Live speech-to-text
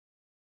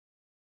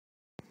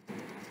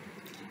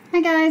Hi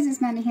guys, it's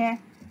Mandy here.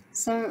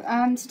 So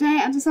today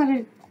I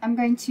decided I'm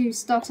going to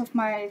start off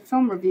my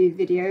film review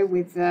video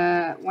with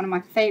one of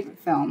my favourite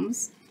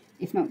films,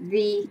 if not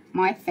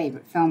my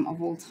favourite film of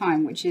all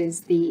time, which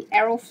is the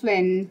Errol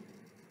Flynn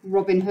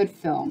Robin Hood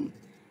film.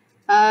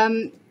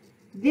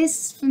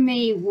 This for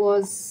me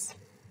was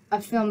a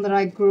film that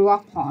I grew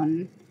up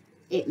on.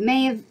 It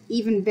may have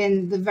even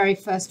been the very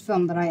first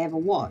film that I ever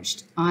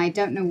watched. I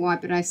don't know why,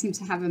 but I seem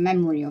to have a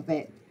memory of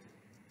it.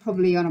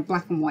 Probably on a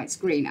black and white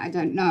screen, I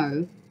don't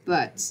know.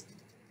 But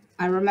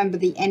I remember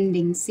the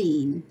ending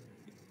scene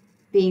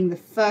being the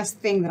first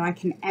thing that I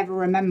can ever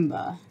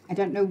remember. I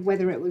don't know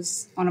whether it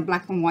was on a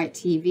black and white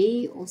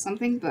TV or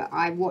something, but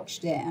I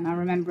watched it and I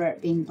remember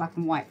it being black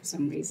and white for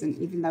some reason,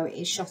 even though it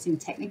is shot in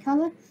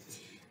Technicolor.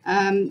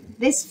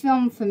 This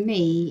film for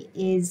me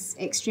is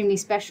extremely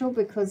special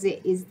because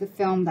it is the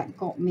film that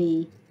got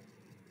me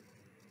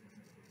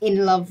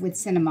in love with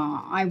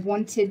cinema. I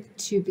wanted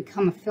to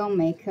become a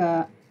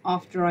filmmaker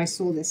after I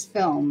saw this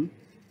film,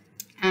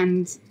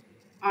 and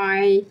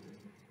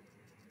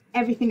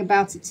everything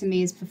about it to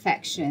me is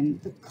perfection.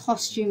 The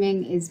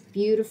costuming is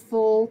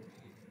beautiful,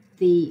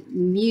 the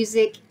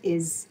music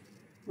is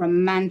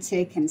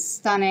romantic and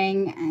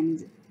stunning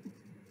and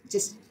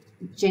just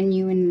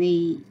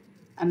genuinely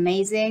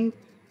amazing.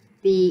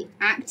 The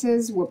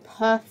actors were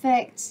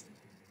perfect.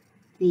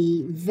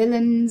 The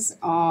villains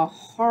are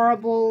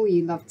horrible.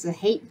 You love to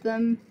hate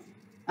them.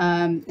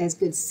 There's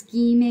good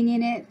scheming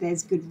in it.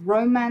 There's good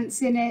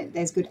romance in it.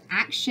 There's good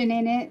action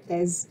in it.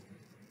 There's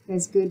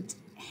good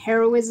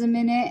heroism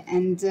in it.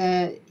 And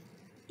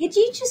you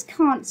just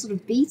can't sort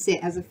of beat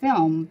it as a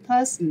film,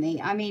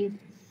 personally. I mean,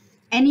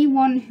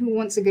 anyone who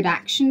wants a good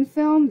action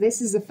film, this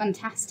is a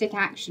fantastic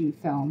action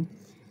film.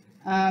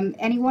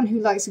 Anyone who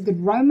likes a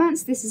good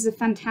romance, this is a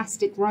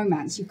fantastic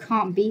romance. You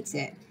can't beat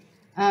it.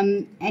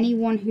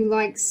 Anyone who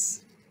likes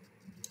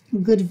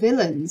good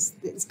villains,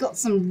 it's got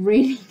some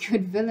really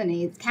good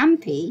villainy. It's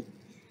campy,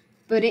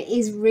 but it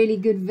is really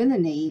good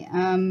villainy.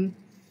 And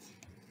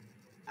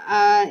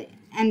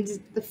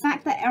the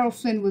fact that Errol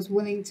Flynn was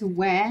willing to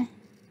wear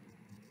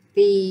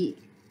the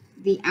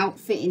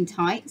outfit in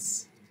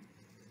tights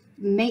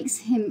makes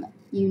him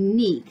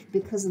unique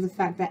because of the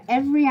fact that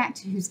every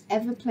actor who's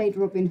ever played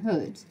Robin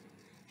Hood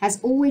has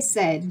always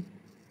said,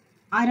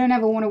 I don't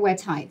ever want to wear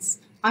tights.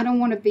 I don't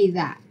want to be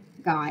that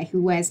guy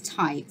who wears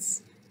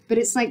tights. But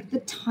it's like the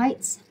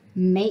tights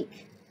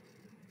make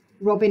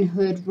Robin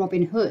Hood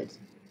Robin Hood.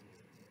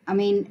 I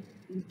mean,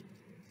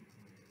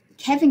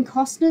 Kevin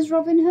Costner's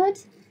Robin Hood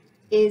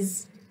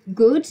is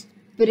good,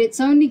 but it's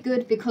only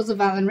good because of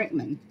Alan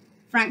Rickman,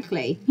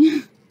 frankly.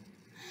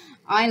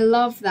 I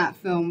love that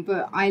film,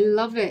 but I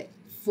love it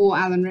for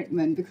Alan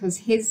Rickman because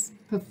his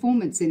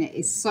performance in it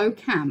is so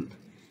camp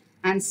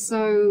and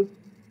so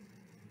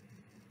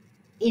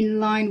in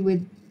line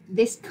with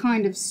this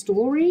kind of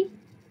story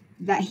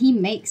that he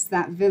makes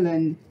that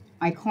villain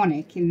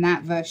iconic in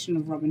that version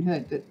of Robin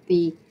Hood. But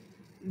the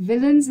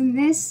villains in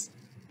this,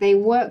 they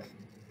work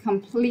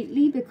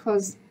completely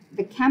because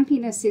the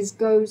campiness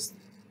goes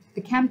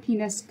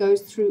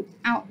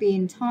throughout the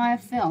entire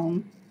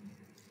film,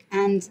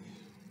 and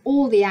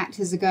all the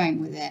actors are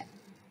going with it.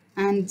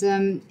 And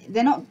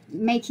they're not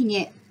making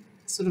it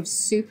sort of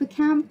super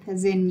camp,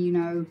 as in, you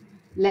know,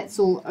 let's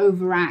all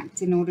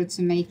overact in order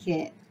to make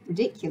it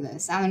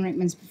ridiculous. Alan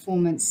Rickman's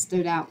performance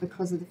stood out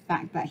because of the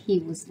fact that he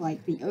was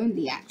like the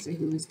only actor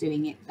who was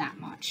doing it that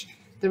much.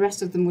 The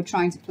rest of them were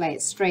trying to play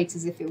it straight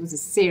as if it was a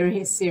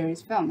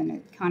serious film, and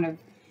it kind of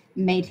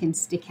made him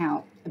stick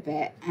out a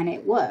bit, and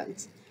it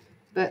worked.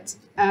 But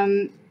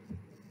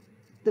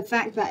the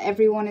fact that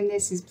everyone in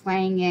this is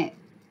playing it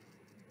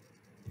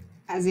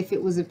as if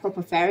it was a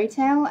proper fairy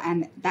tale,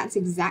 and that's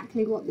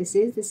exactly what this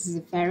is. This is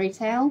a fairy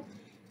tale,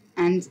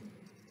 and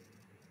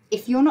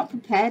if you're not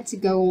prepared to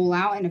go all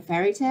out in a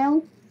fairy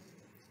tale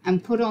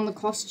and put on the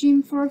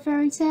costume for a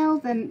fairy tale,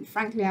 then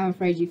frankly, I'm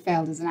afraid you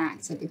failed as an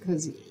actor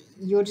because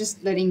you're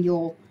just letting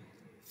your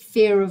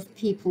fear of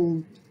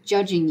people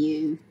judging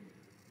you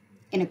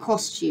in a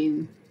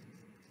costume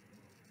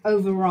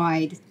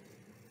override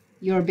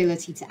your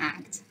ability to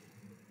act.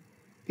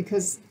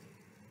 Because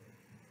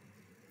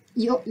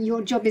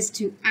your job is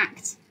to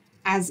act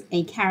as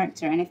a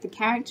character, and if the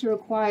character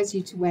requires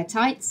you to wear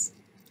tights,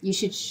 you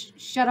should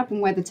shut up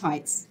and wear the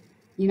tights.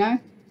 You know,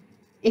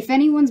 if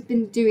anyone's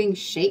been doing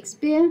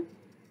Shakespeare,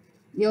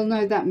 you'll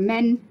know that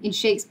men in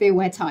Shakespeare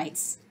wear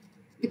tights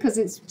because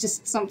it's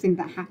just something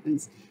that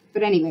happens.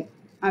 But anyway,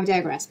 I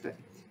digress. But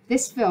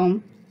this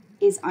film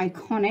is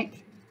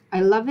iconic.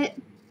 I love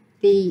it.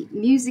 The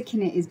music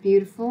in it is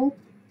beautiful.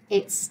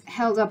 It's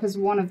held up as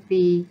one of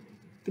the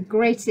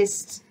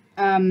greatest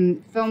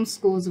film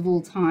scores of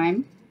all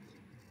time.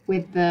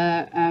 With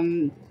the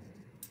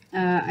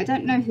I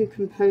don't know who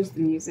composed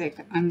the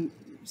music. I'm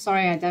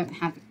sorry, I don't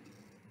have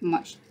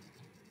much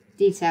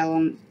detail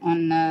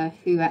on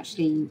who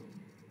actually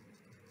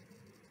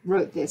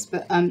wrote this,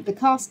 but the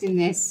cast in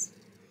this,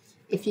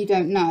 if you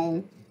don't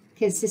know,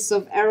 consists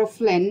of Errol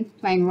Flynn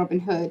playing Robin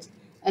Hood,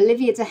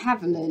 Olivia de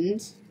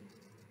Havilland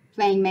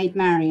playing Maid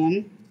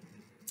Marian,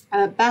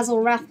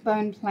 Basil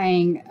Rathbone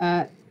playing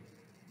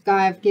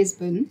Guy of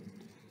Gisborne,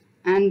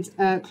 and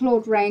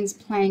Claude Rains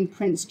playing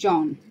Prince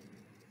John.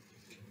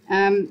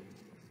 And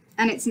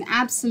it's an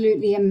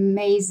absolutely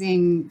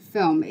amazing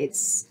film.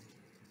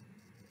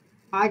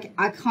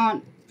 I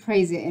can't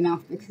praise it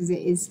enough, because it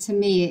is, to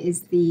me, it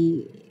is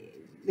the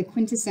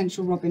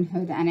quintessential Robin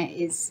Hood, and it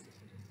is,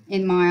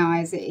 in my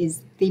eyes, it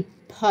is the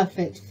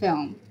perfect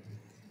film.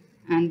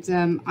 And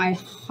I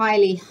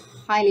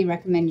highly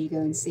recommend you go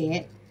and see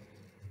it.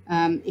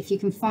 If you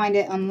can find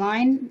it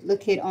online,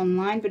 look it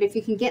online. But if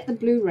you can get the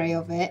Blu-ray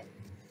of it,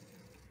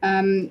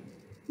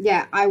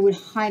 yeah, I would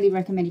highly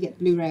recommend you get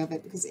the Blu-ray of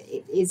it, because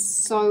it is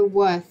so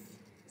worth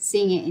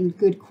seeing it in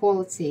good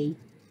quality.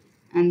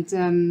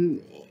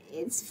 And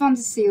it's fun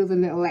to see all the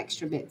little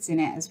extra bits in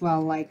it as well,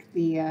 like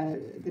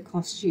the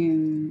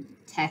costume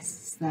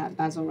tests that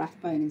Basil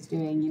Rathbone is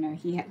doing. You know,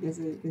 there's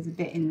a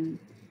bit in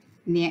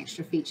the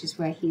extra features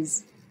where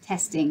he's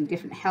testing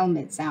different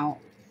helmets out,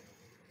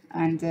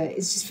 and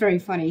it's just very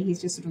funny.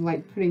 He's just sort of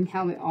like putting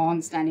helmet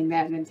on, standing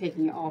there, and then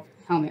taking it off,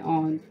 helmet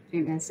on,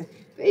 doing that stuff.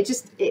 But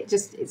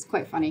it's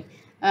quite funny.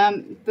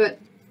 But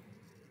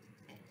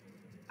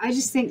I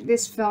just think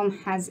this film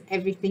has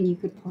everything you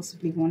could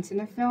possibly want in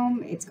a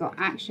film. It's got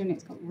action,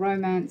 it's got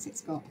romance,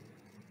 it's got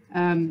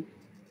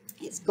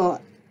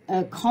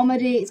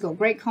comedy, it's got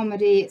great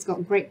comedy, it's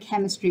got great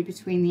chemistry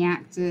between the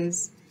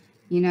actors.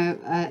 You know,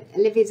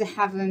 Olivia de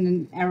Havilland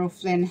and Errol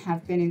Flynn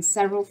have been in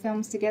several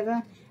films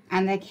together,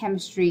 and their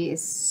chemistry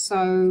is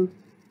so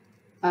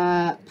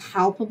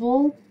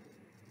palpable.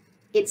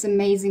 It's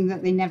amazing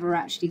that they never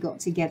actually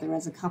got together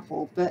as a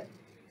couple, but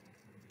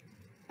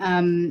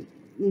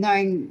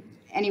knowing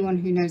anyone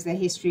who knows their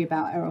history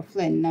about Errol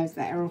Flynn knows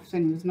that Errol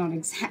Flynn was not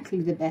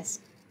exactly the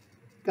best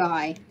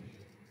guy.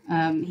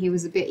 He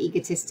was a bit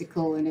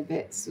egotistical and a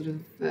bit sort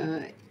of,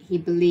 he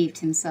believed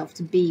himself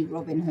to be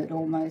Robin Hood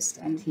almost,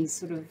 and he's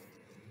sort of,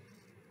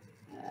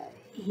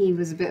 he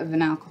was a bit of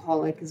an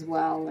alcoholic as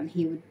well, and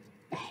he would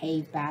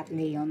behave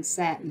badly on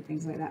set and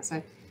things like that.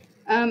 So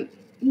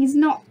he's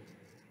not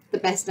the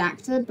best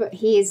actor, but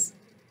he is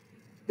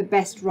the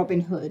best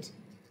Robin Hood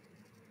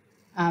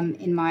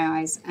in my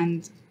eyes,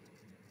 and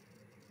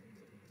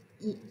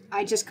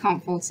I just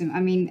can't fault him.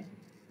 I mean,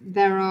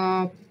 there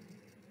are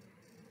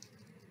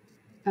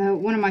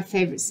one of my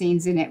favorite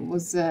scenes in it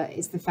was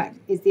is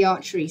the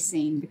archery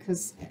scene,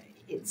 because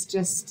it's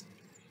just,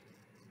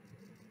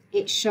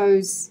 it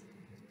shows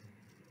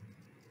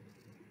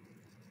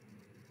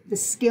the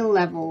skill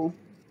level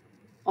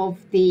of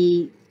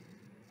the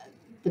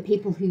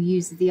people who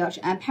use the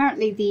archer. And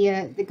apparently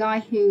the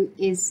guy who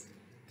is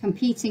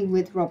competing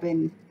with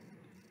Robin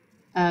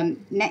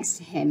next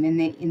to him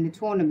in the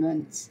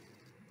tournament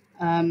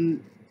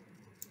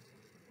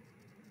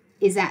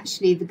is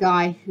actually the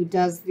guy who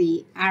does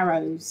the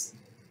arrows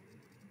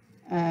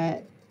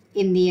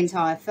in the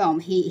entire film.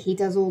 He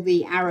does all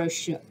the arrow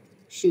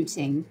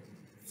shooting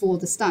for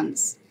the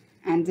stunts,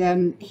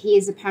 and he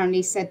is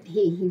apparently said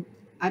he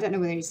I don't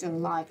know whether he's still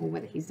alive or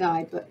whether he's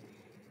died, but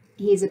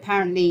he's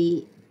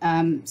apparently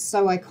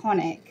so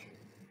iconic.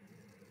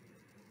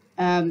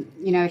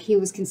 You know, he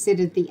was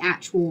considered the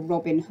actual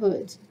Robin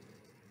Hood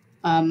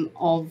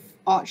of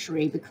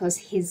archery, because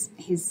his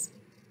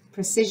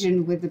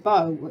precision with the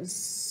bow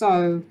was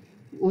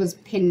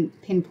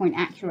pinpoint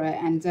accurate.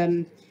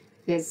 And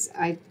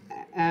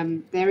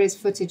there is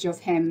footage of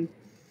him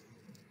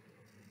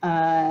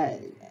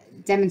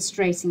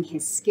demonstrating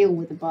his skill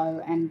with the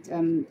bow.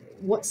 And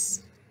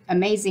what's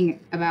amazing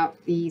about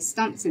the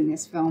stunts in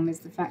this film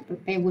is the fact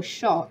that they were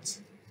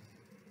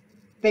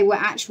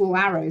actual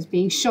arrows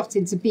being shot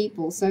into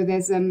people. So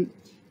there's you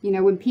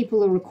know, when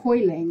people are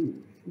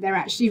recoiling, they're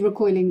actually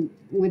recoiling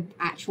with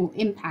actual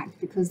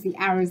impact, because the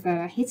arrows that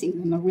are hitting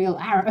them are real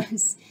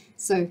arrows.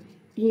 So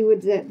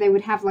they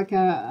would have like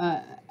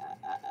a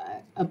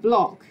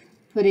block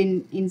put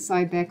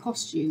inside their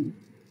costume,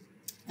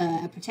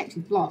 a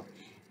protective block,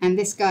 and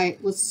this guy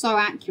was so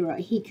accurate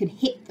he could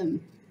hit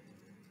them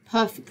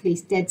perfectly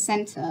dead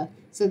center,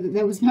 so that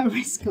there was no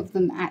risk of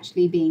them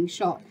actually being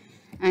shot.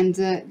 And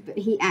but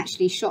he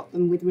actually shot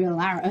them with real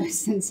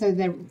arrows, and so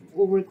they're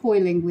all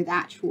recoiling with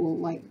actual,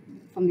 like,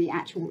 from the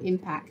actual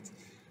impact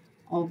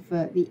of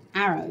the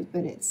arrow.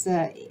 But it's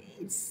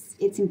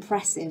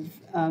impressive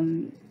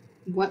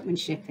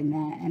workmanship in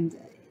there, and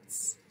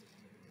it's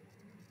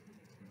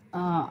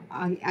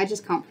I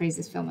just can't praise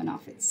this film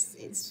enough.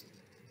 It's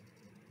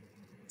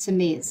to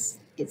me it's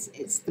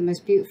the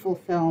most beautiful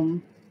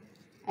film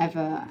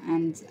ever,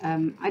 and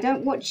I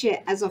don't watch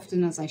it as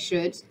often as I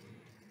should,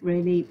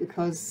 really,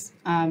 because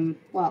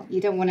well, you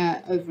don't want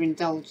to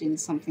overindulge in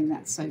something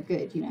that's so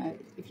good. You know,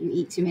 if you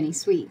eat too many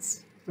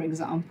sweets, for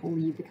example,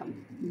 you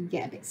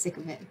get a bit sick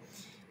of it,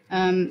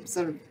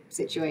 sort of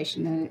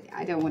situation. And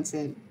I don't want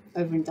to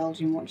overindulge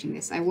in watching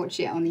this. I watch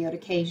it on the odd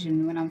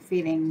occasion when I'm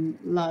feeling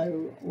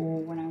low, or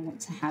when I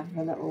want to have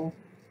a little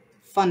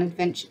fun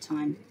adventure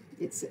time.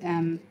 It's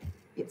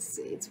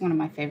one of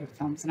my favorite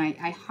films, and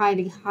I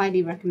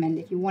highly recommend,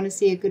 if you want to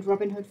see a good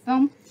Robin Hood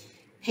film,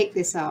 pick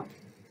this up.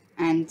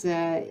 And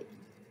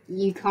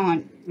you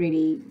can't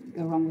really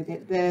go wrong with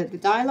it. The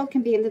dialogue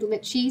can be a little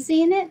bit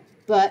cheesy in it,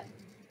 but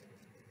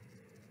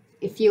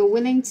if you're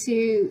willing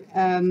to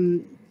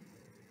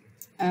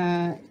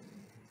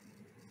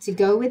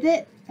go with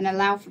it and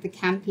allow for the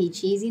campy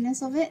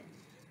cheesiness of it,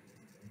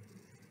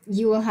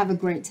 you will have a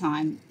great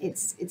time.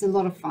 It's a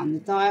lot of fun. The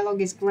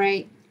dialogue is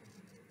great.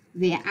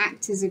 The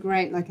actors are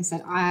great. Like I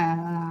said,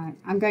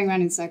 I'm going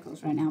around in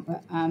circles right now,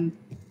 but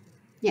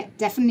yeah,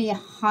 definitely a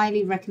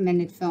highly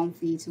recommended film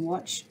for you to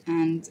watch.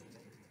 And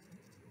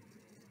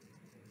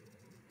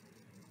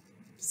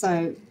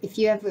so if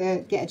you ever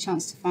get a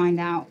chance to find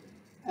a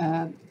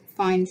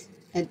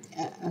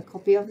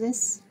copy of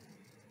this,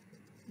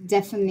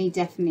 definitely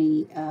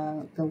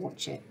go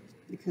watch it,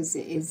 because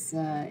it's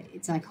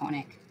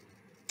iconic,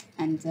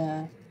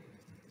 and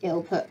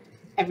it'll put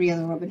every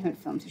other Robin Hood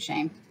film to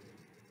shame.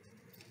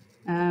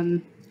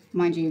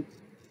 Mind you,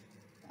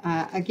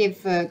 I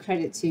give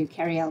credit to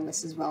Cary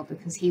Elwes as well,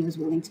 because he was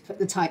willing to put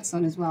the tights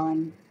on as well,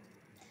 and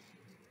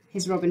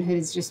his Robin Hood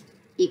is just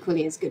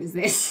equally as good as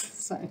this.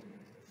 So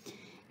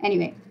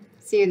anyway,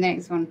 see you in the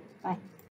next one. Bye.